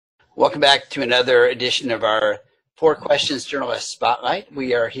Welcome back to another edition of our Four Questions Journalist Spotlight.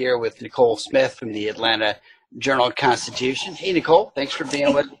 We are here with Nicole Smith from the Atlanta Journal-Constitution. Hey, Nicole, thanks for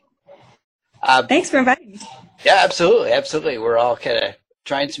being with us. Thanks for inviting me. Yeah, absolutely, absolutely. We're all kind of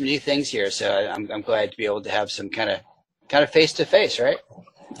trying some new things here, so I'm glad to be able to have some kind of face-to-face, right?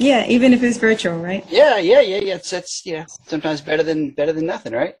 Yeah, even if it's virtual, right? Yeah. It's sometimes better than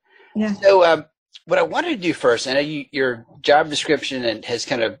nothing, right? Yeah. So what I wanted to do first, I know your job description has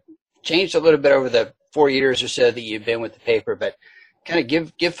kind of changed a little bit over the 4 years or so that you've been with the paper, but kind of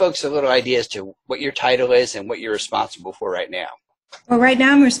give folks a little idea as to what your title is and what you're responsible for right now. Well, right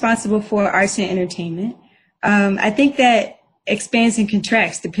now I'm responsible for arts and entertainment. I think that expands and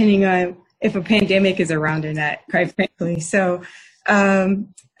contracts depending on if a pandemic is around or not, quite frankly. So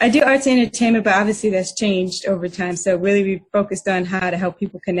I do arts and entertainment, but obviously that's changed over time. So really we focused on how to help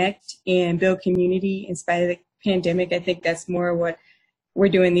people connect and build community in spite of the pandemic. I think that's more what we're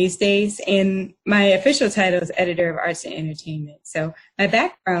doing these days. And my official title is editor of arts and entertainment. So my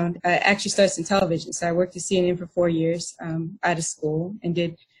background actually starts in television. So I worked at CNN for 4 years out of school and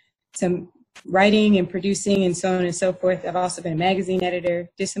did some writing and producing and so on and so forth. I've also been a magazine editor,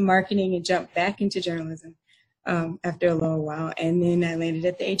 did some marketing, and jumped back into journalism after a little while. And then I landed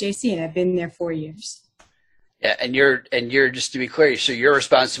at the AJC, and I've been there 4 years. Yeah, and you're just to be clear, so your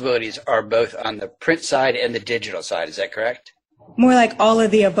responsibilities are both on the print side and the digital side. Is that correct? More like all of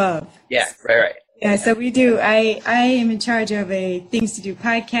the above. Yeah, right. Yeah, so we do. I am in charge of a things to do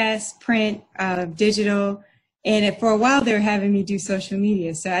podcast, print, digital, and for a while they were having me do social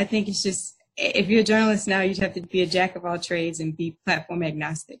media. So I think it's just, if you're a journalist now, you have to be a jack of all trades and be platform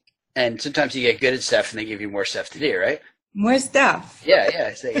agnostic. And sometimes you get good at stuff and they give you more stuff to do, right? More stuff.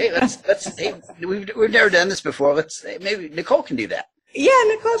 Yeah. Say, hey, let's hey, we've never done this before. Maybe Nicole can do that. Yeah,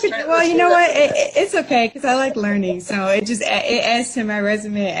 Nicole could. Well, you know what? It's okay because I like learning, so it adds to my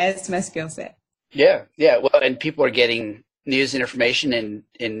resume, it adds to my skill set. Yeah. Well, and people are getting news and information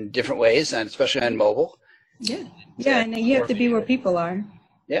in different ways, and especially on mobile. Yeah, and you have to be where people are.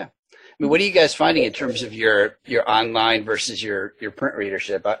 Yeah. I mean, what are you guys finding in terms of your online versus your print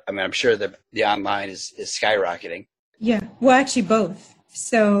readership? I mean, I'm sure the online is skyrocketing. Yeah, well, actually both.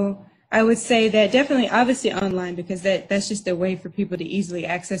 So I would say that definitely, obviously online, because that's just a way for people to easily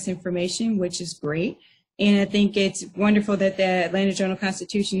access information, which is great. And I think it's wonderful that the Atlanta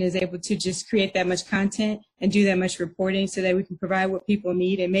Journal-Constitution is able to just create that much content and do that much reporting so that we can provide what people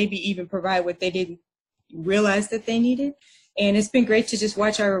need and maybe even provide what they didn't realize that they needed. And it's been great to just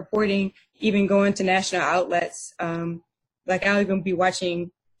watch our reporting, even go into national outlets. Like I'll even be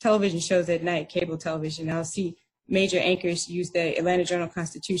watching television shows at night, cable television. I'll see major anchors use the Atlanta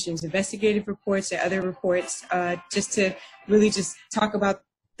Journal-Constitution's investigative reports or other reports just to really just talk about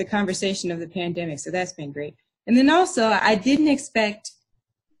the conversation of the pandemic. So that's been great. And then also, I didn't expect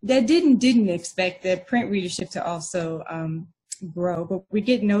the print readership to also grow, but we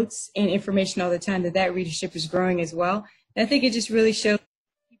get notes and information all the time that readership is growing as well. And I think it just really shows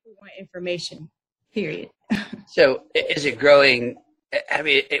people want information, period. So is it growing? I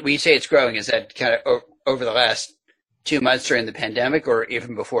mean, when you say it's growing, is that kind of over the last 2 months during the pandemic or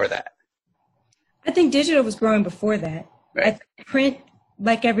even before that? I think digital was growing before that. Right. Print,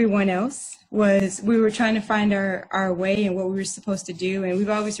 like everyone else, we were trying to find our way and what we were supposed to do. And we've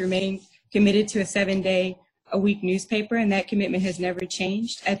always remained committed to a 7-day-a-week newspaper, and that commitment has never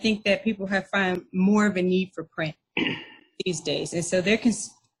changed. I think that people have found more of a need for print these days. And so they're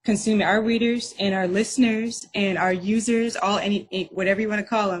consuming, our readers and our listeners and our users, whatever you want to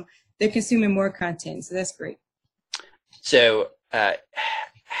call them, they're consuming more content. So that's great. So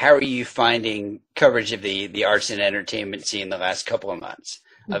how are you finding coverage of the arts and entertainment scene the last couple of months?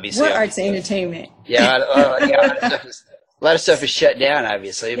 Obviously, what arts and entertainment? Yeah, a lot of stuff is shut down,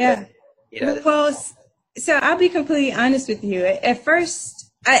 obviously. Yeah. But, well, so I'll be completely honest with you. At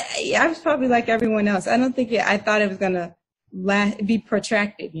first, I was probably like everyone else. I don't think I thought it was going to be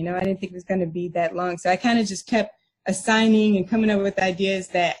protracted. I didn't think it was going to be that long. So I kind of just kept assigning and coming up with ideas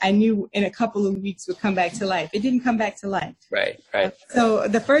that I knew in a couple of weeks would come back to life. It didn't come back to life. Right. So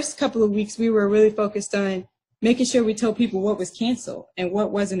the first couple of weeks, we were really focused on making sure we told people what was canceled and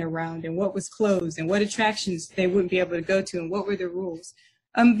what wasn't around and what was closed and what attractions they wouldn't be able to go to and what were the rules.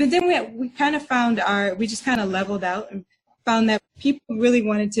 But then we kind of we just kind of leveled out and found that people really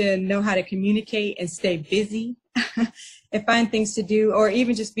wanted to know how to communicate and stay busy and find things to do or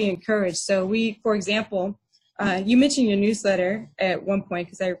even just be encouraged. So for example, you mentioned your newsletter at one point,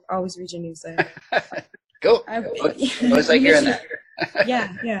 because I always read your newsletter. Cool. I was like hearing that.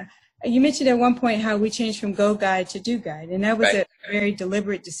 Yeah. You mentioned at one point how we changed from Go Guide to Do Guide, and that was a very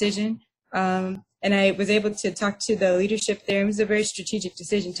deliberate decision. And I was able to talk to the leadership there. It was a very strategic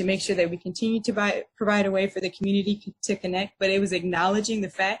decision to make sure that we continue to provide a way for the community to connect, but it was acknowledging the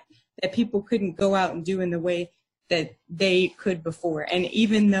fact that people couldn't go out and do in the way that they could before. And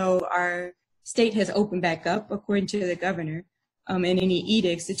even though our state has opened back up, according to the governor, and any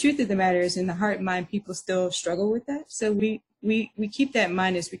edicts, the truth of the matter is in the heart and mind, people still struggle with that. So we keep that in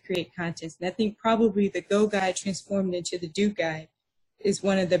mind as we create content. And I think probably the Go Guide transformed into the Do Guide is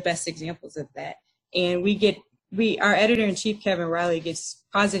one of the best examples of that. And our editor-in-chief, Kevin Riley, gets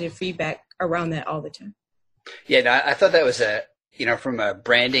positive feedback around that all the time. Yeah, no, I thought that was from a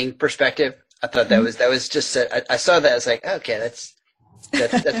branding perspective, I thought that was just, I saw that, I was like, okay, that's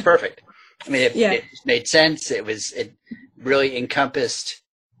perfect. I mean, it made sense. It really encompassed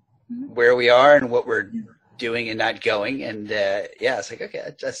where we are and what we're doing and not going. And it's like,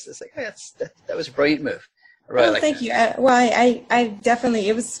 okay, that was a brilliant move. I really like thank that. you. I definitely,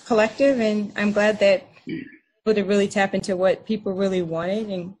 it was collective, and I'm glad that able to really tap into what people really wanted.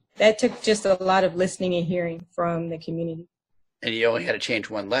 And that took just a lot of listening and hearing from the community. And you only had to change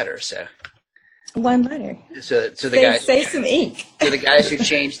one letter, so. One letter. So the guys save some ink. So the guys who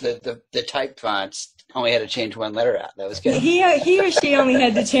changed the type fonts only had to change one letter out. That was good. He or she only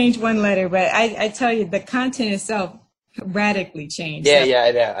had to change one letter, but I tell you, the content itself radically changed.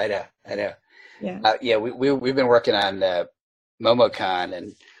 Yeah, I know. Yeah. We've been working on MomoCon,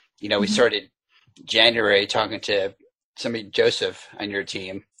 and we started January talking to somebody, Joseph, on your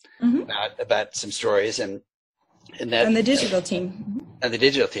team about some stories, and that on the digital team. On the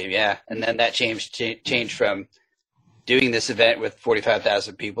digital team, yeah. And then that changed from doing this event with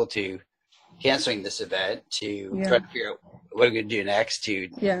 45,000 people to canceling this event to trying to figure out what we're going to do next to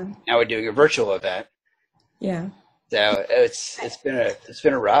now we're doing a virtual event. Yeah. So it's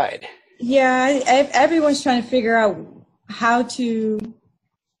been a ride. Yeah, everyone's trying to figure out how to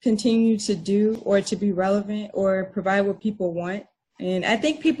continue to do or to be relevant or provide what people want. And I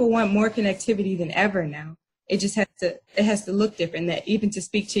think people want more connectivity than ever now. It just has to look different. That even to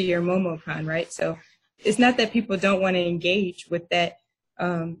speak to your MomoCon, right? So it's not that people don't want to engage with that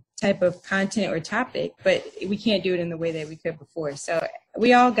type of content or topic, but we can't do it in the way that we could before. So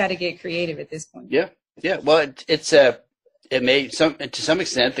we all got to get creative at this point. Yeah. Well, it may to some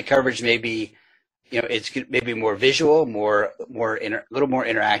extent the coverage may be, it's maybe more visual, a little more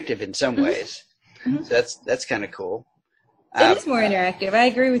interactive in some ways. Mm-hmm. So that's kind of cool. It is more interactive. I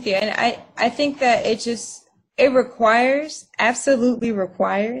agree with you, and I think that it absolutely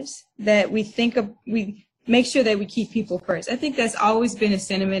requires that we make sure that we keep people first. I think that's always been a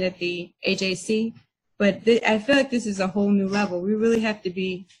sentiment at the AJC, but I feel like this is a whole new level. We really have to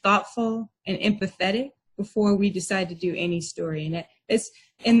be thoughtful and empathetic before we decide to do any story.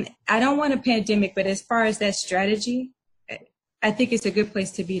 And I don't want a pandemic, but as far as that strategy, I think it's a good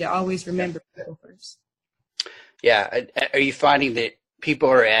place to be, to always remember people first. Yeah. Are you finding that people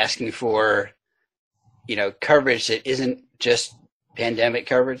are asking for, coverage that isn't just pandemic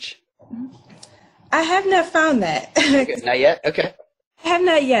coverage? I have not found that. Not yet? Okay. I have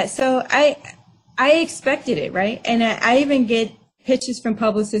not yet. So I expected it, right? And I even get pitches from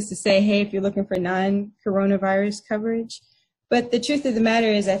publicists to say, hey, if you're looking for non-coronavirus coverage. But the truth of the matter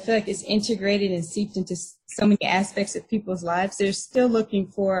is, I feel like it's integrated and seeped into so many aspects of people's lives. They're still looking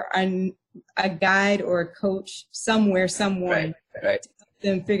for a guide or a coach somewhere, someone right. to help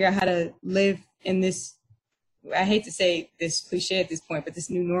them figure out how to live in this, I hate to say this cliche at this point, but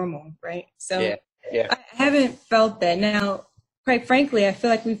this new normal, right? So I haven't felt that. Now, quite frankly, I feel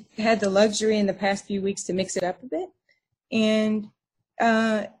like we've had the luxury in the past few weeks to mix it up a bit. And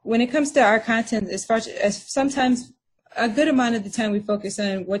when it comes to our content, as sometimes a good amount of the time we focus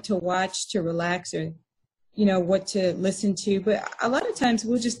on what to watch to relax or, what to listen to. But a lot of times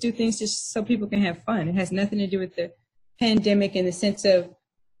we'll just do things just so people can have fun. It has nothing to do with the pandemic in the sense of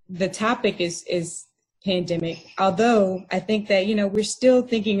the topic is pandemic. Although I think that, we're still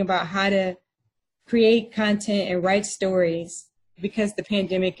thinking about how to create content and write stories because the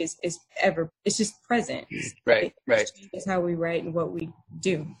pandemic is it's just present. Right. It's how we write and what we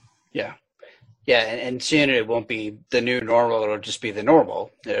do. Yeah. Yeah, and soon it won't be the new normal. It'll just be the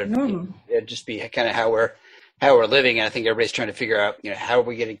normal. It'll just be kind of how we're living. And I think everybody's trying to figure out, how are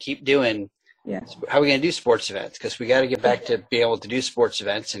we going to keep doing? How are we going to do sports events? Because we got to get back to being able to do sports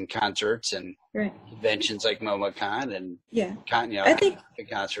events and concerts and conventions like MomoCon and I think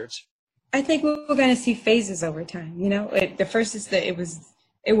concerts. I think we're going to see phases over time. The first is that it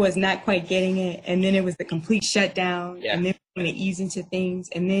was not quite getting it, and then it was the complete shutdown, and then we're going to ease into things,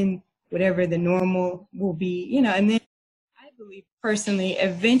 and then whatever the normal will be, and then I believe personally,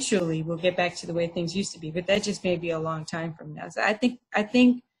 eventually we'll get back to the way things used to be, but that just may be a long time from now. So I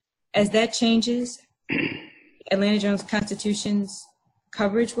think as that changes, Atlanta Journal-Constitution's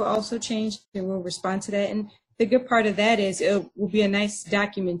coverage will also change, and we'll respond to that. And the good part of that is it will be a nice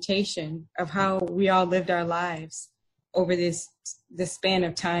documentation of how we all lived our lives over this span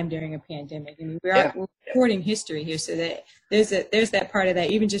of time during a pandemic. I mean, we're recording history here, so that there's that part of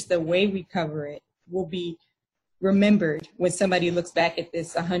that. Even just the way we cover it will be remembered when somebody looks back at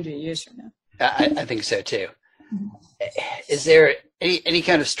this 100 years from now. I think so too. Is there any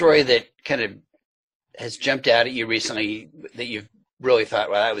kind of story that kind of has jumped out at you recently that you've really thought,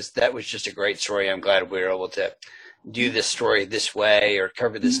 well, that was just a great story. I'm glad we were able to do this story this way or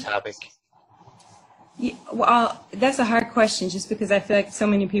cover this topic? Yeah, well, that's a hard question, just because I feel like so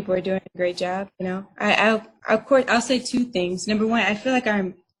many people are doing a great job. You know, I'll say two things. Number one, I feel like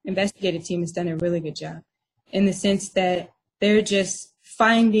our investigative team has done a really good job in the sense that they're just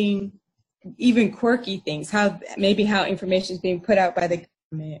finding even quirky things, how information is being put out by the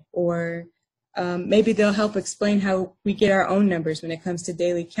government, or maybe they'll help explain how we get our own numbers when it comes to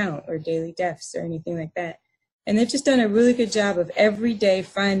daily count or daily deaths or anything like that. And they've just done a really good job of every day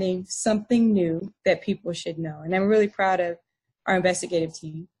finding something new that people should know. And I'm really proud of our investigative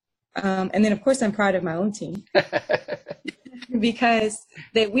team. And then, of course, I'm proud of my own team because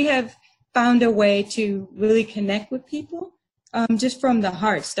we have found a way to really connect with people just from the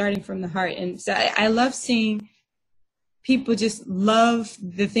heart, starting from the heart. And so I love seeing people just love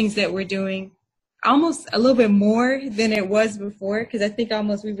the things that we're doing almost a little bit more than it was before, because I think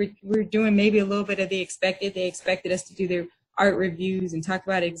almost we were doing maybe a little bit of the expected. They expected us to do their art reviews and talk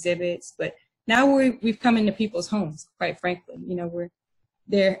about exhibits, but now we've come into people's homes, quite frankly. You know,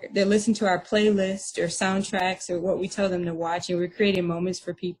 they're listening to our playlist or soundtracks or what we tell them to watch, and we're creating moments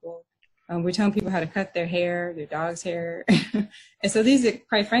for people. We're telling people how to cut their hair, their dog's hair. And so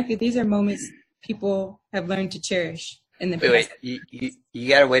quite frankly, these are moments people have learned to cherish in the past. Wait, you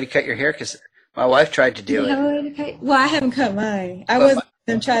got a way to cut your hair? Because my wife tried to do it. Well, I haven't cut mine. I wasn't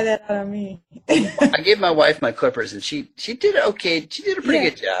going to try that out on me. I gave my wife my clippers, and she did okay. She did a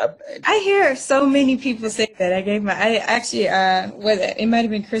pretty good job. I hear so many people say that. I actually, it might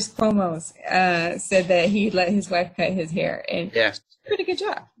have been Chris Cuomo's, said that he let his wife cut his hair, and pretty good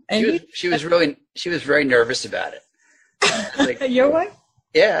job. And she was very nervous about it. Like, your wife?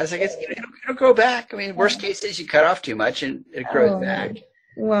 Yeah, I was like, it'll grow back. I mean, worst case is you cut off too much and it grows back.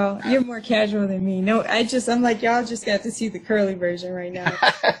 Well, you're more casual than me. No, I'm like, y'all just got to see the curly version right now.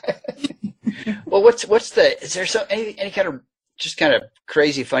 Well, is there any kind of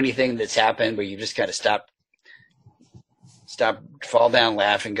crazy funny thing that's happened where you just kind of stop, fall down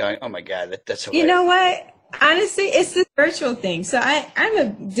laughing, going, oh my God, that's hilarious. You know what? Honestly, it's the virtual thing. So I'm a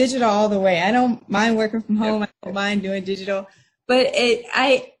digital all the way. I don't mind working from home. I don't mind doing digital. But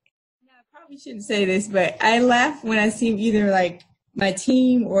I probably shouldn't say this, but I laugh when I see either like my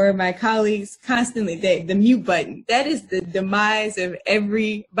team or my colleagues constantly, the mute button. That is the demise of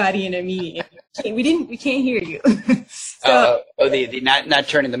everybody in a meeting. We can't hear you. So, the not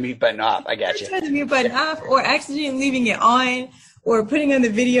turning the mute button off. I got you. Turning the mute button off, or accidentally leaving it on, or putting on the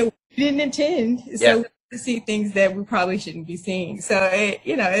video we didn't intend. So we see things that we probably shouldn't be seeing. So I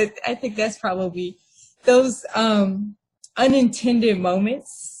think that's probably those unintended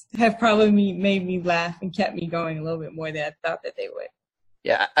moments have probably made me laugh and kept me going a little bit more than I thought that they would.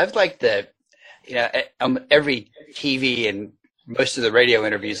 Yeah, I've liked every TV and most of the radio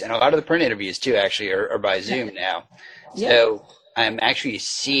interviews and a lot of the print interviews too actually are by Zoom now. So I'm actually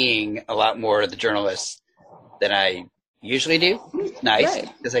seeing a lot more of the journalists than I usually do. It's nice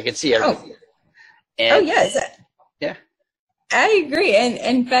because I can see everything. Yes. Yeah. I agree. And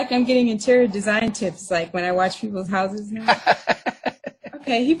in fact, I'm getting interior design tips like when I watch people's houses now.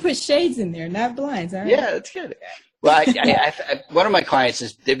 Okay, he put shades in there, not blinds. All right. Yeah, that's good. Well, one of my clients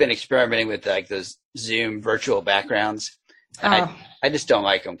they've been experimenting with like those Zoom virtual backgrounds. I just don't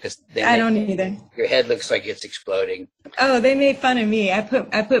like them because I don't either. Your head looks like it's exploding. Oh, they made fun of me. I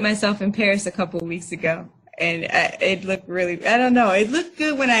put myself in Paris a couple of weeks ago, and it looked really. I don't know. It looked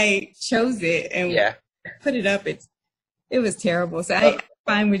good when I chose it and put it up. It was terrible. So I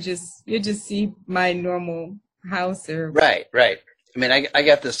find you just see my normal house or right. I mean, I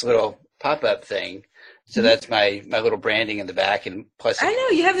got this little pop-up thing, so that's my little branding in the back, and plus I know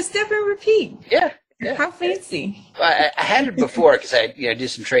you have a step and repeat. Yeah. How fancy! Well, I had it before because I do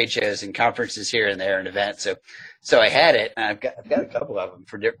some trade shows and conferences here and there and events, so I had it, and I've got a couple of them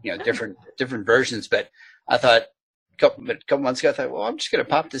for different versions. But I thought a couple months ago, I thought, well, I'm just going to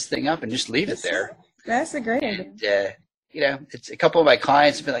pop this thing up and just leave it there. That's a great idea. And, it's a couple of my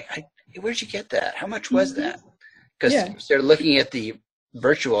clients have been like, hey, where'd you get that? How much was that? Because they're looking at the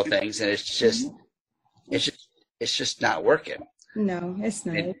virtual things and it's just not working. No, it's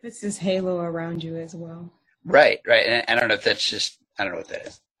not. And, It puts this halo around you as well. right, right. And I don't know if that's just, I don't know what that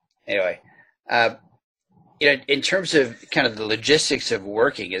is. Anyway, uh, in terms of kind of the logistics of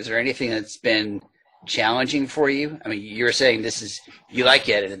working, is there anything that's been challenging for you? I mean, you were saying you like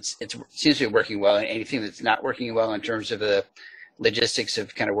it and it seems to be working well. Anything that's not working well in terms of the logistics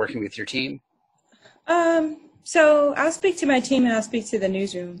of kind of working with your team? So I'll speak to my team and I'll speak to the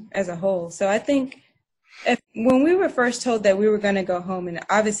newsroom as a whole. So I think when we were first told that we were going to go home, and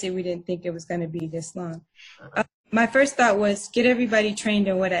obviously we didn't think it was going to be this long, my first thought was get everybody trained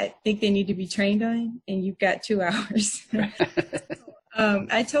on what I think they need to be trained on, and you've got 2 hours.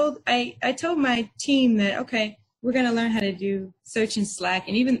 I told my team that, okay, we're going to learn how to do search in Slack,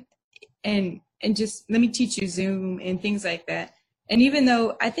 and just let me teach you Zoom and things like that. And even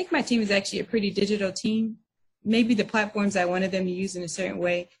though I think my team is actually a pretty digital team, maybe the platforms I wanted them to use in a certain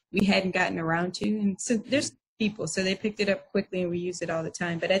way, we hadn't gotten around to. And so there's people, so they picked it up quickly and we use it all the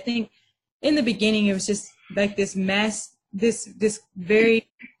time. But I think in the beginning, it was just like this very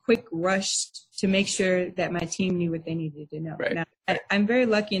quick rush to make sure that my team knew what they needed to know. Right. Now, I'm very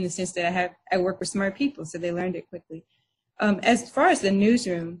lucky in the sense that I work with smart people, so they learned it quickly. As far as the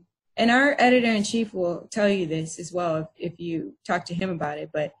newsroom, and our editor-in-chief will tell you this as well if you talk to him about it,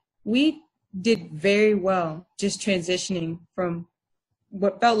 but we did very well just transitioning from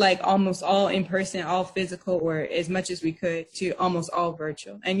what felt like almost all in person, all physical, or as much as we could, to almost all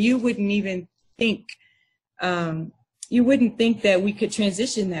virtual. And you wouldn't even think that we could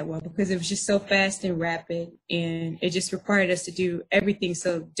transition that well because it was just so fast and rapid, and it just required us to do everything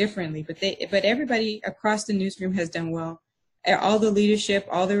so differently. But everybody across the newsroom has done well. All the leadership,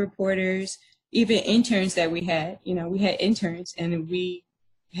 all the reporters, even interns that we had interns, and we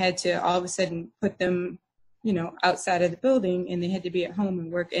had to all of a sudden put them, outside of the building, and they had to be at home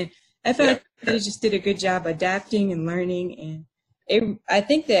and work. And I felt like they just did a good job adapting and learning. And I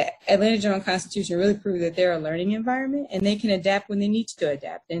think that Atlanta Journal-Constitution really proved that they're a learning environment, and they can adapt when they need to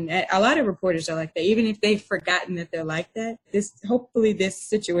adapt. And a lot of reporters are like that, even if they've forgotten that they're like that. Hopefully this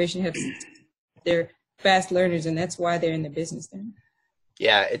situation has they're fast learners, and that's why they're in the business then.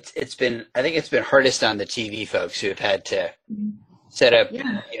 Yeah, I think it's been hardest on the TV folks who have had to set up,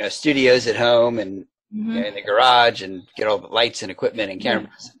 studios at home and in the garage and get all the lights and equipment and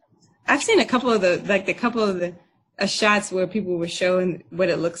cameras. I've seen a couple of the shots where people were showing what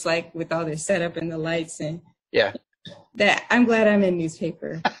it looks like with all their setup and the lights, and that I'm glad I'm in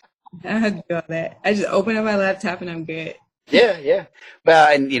newspaper. I don't have to do all that. I just open up my laptop and I'm good. Yeah.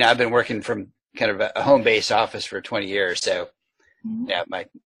 Well, and I've been working from kind of a home-based office for 20 years, so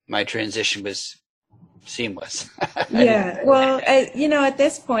my transition was seamless. Yeah, well, at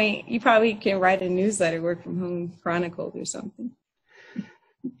this point, you probably can write a newsletter, work from home chronicles or something.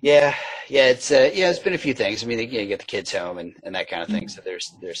 Yeah, it's been a few things. I mean, you get the kids home and that kind of thing, so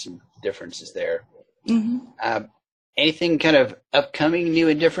there's some differences there. Anything kind of upcoming, new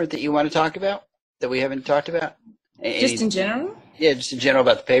and different that you want to talk about that we haven't talked about? Just in general? Yeah, just in general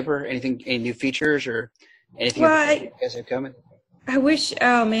about the paper. Any new features or anything you guys have coming? I wish,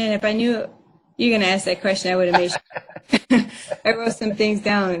 oh man, if I knew you were going to ask that question, I would have made sure. I wrote some things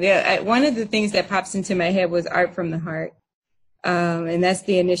down. One of the things that pops into my head was Art from the Heart. And that's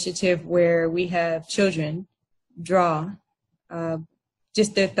the initiative where we have children draw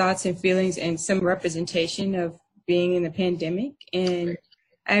just their thoughts and feelings and some representation of being in the pandemic. And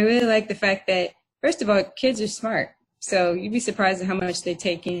I really like the fact that, first of all, kids are smart. So you'd be surprised at how much they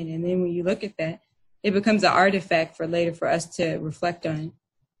take in. And then when you look at that, it becomes an artifact for later for us to reflect on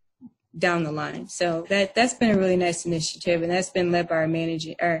down the line. So that's been a really nice initiative, and that's been led by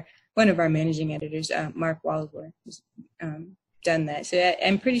one of our managing editors, Mark Waldsworth, who's done that. So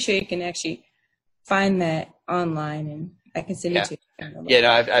I'm pretty sure you can actually find that online, and I can send it to you. Yeah,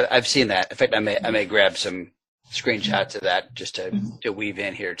 no, I've seen that. In fact, I may grab some screenshots of that just to weave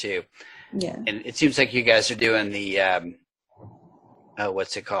in here too. Yeah. And it seems like you guys are doing the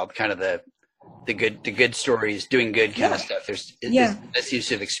what's it called? Kind of the good stories, doing good kind of stuff. That seems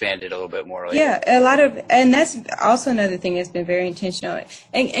to have expanded a little bit more. Yeah, and that's also another thing that's been very intentional.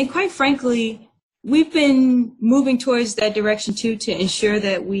 And quite frankly, we've been moving towards that direction too, to ensure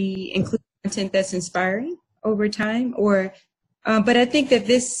that we include content that's inspiring over time. But I think that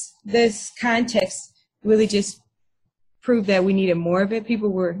this context really just proved that we needed more of it. People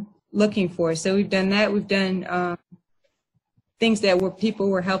were looking for. So we've done that. We've done things that people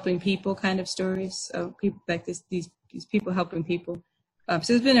were helping people kind of stories. So people like these people helping people.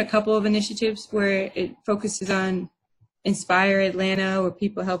 So there's been a couple of initiatives where it focuses on Inspire Atlanta, or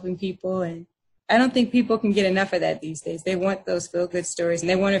people helping people. And I don't think people can get enough of that these days. They want those feel-good stories, and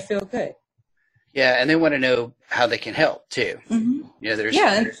they want to feel good. Yeah, and they want to know how they can help too. Mm-hmm. You know,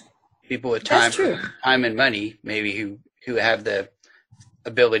 Yeah, there's people with that's true. time and money, maybe who have the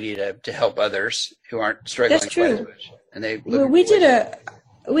ability to help others who aren't struggling That's quite as true. much. And they Well, look we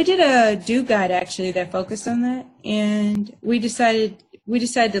did a do guide actually that focused on that, and we decided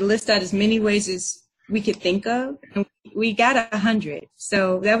to list out as many ways as we could think of, and we got 100.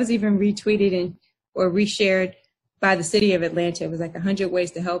 So that was even retweeted and or reshared by the city of Atlanta. It was like 100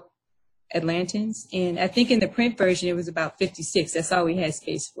 ways to help Atlantans, and I think in the print version it was about 56. That's all we had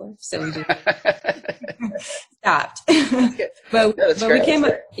space for, so we just stopped. but we came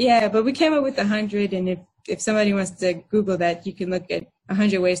up, yeah, but we came up with 100, and if somebody wants to Google that, you can look at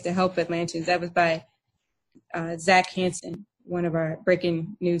 100 ways to help Atlantans. That was by Zach Hansen, one of our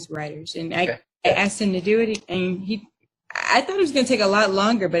breaking news writers, and I asked him to do it, and I thought it was going to take a lot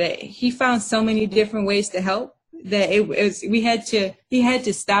longer, but he found so many different ways to help that he had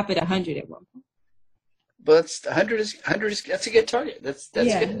to stop at 100 at one point. But 100 is that's a good target. That's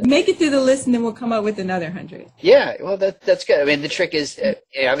good. Make it through the list, and then we'll come up with another 100. Yeah, well, that's good. I mean, the trick is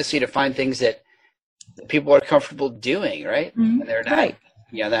obviously to find things that people are comfortable doing, right? Mm-hmm. And they're not,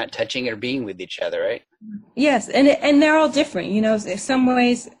 not touching or being with each other, right? Yes, and they're all different. You know, in some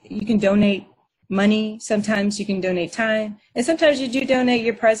ways you can donate money. Sometimes you can donate time, and sometimes you do donate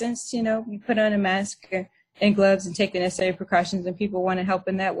your presence. You know, you put on a mask and gloves and take the necessary precautions, and people want to help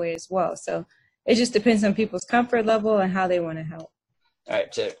in that way as well. So it just depends on people's comfort level and how they want to help. All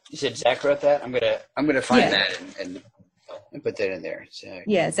right. So you said Zach wrote that. I'm gonna find that and put that in there. So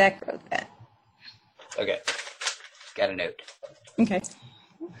yeah, Zach wrote that. Okay. Got a note. Okay.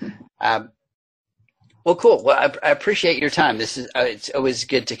 Well, cool. Well, I appreciate your time. This is it's always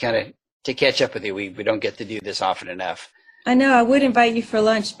good to catch up with you. We don't get to do this often enough. I know. I would invite you for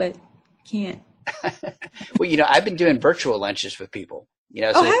lunch, but can't. Well, I've been doing virtual lunches with people.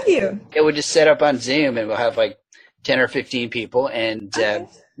 So have you? Yeah, we'll just set up on Zoom, and we'll have like 10 or 15 people, and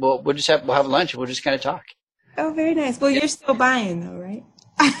we'll have lunch, and we'll just kind of talk. Oh, very nice. Well, you're still buying though, right?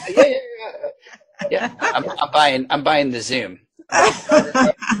 Yeah. I'm buying the Zoom.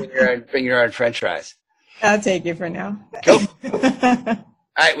 Bring your own French fries. I'll take it for now. Cool.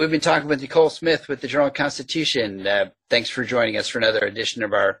 All right, we've been talking with Nicole Smith with the Journal-Constitution. Thanks for joining us for another edition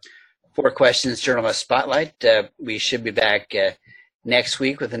of our 4 Questions Journalist Spotlight. We should be back next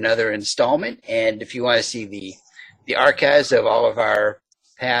week with another installment. And if you want to see the archives of all of our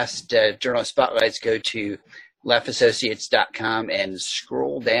past Journalist Spotlights, go to leffassociates.com and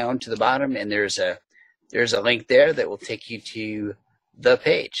scroll down to the bottom, and there's a link there that will take you to the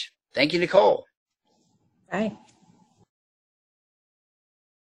page. Thank you, Nicole. Bye.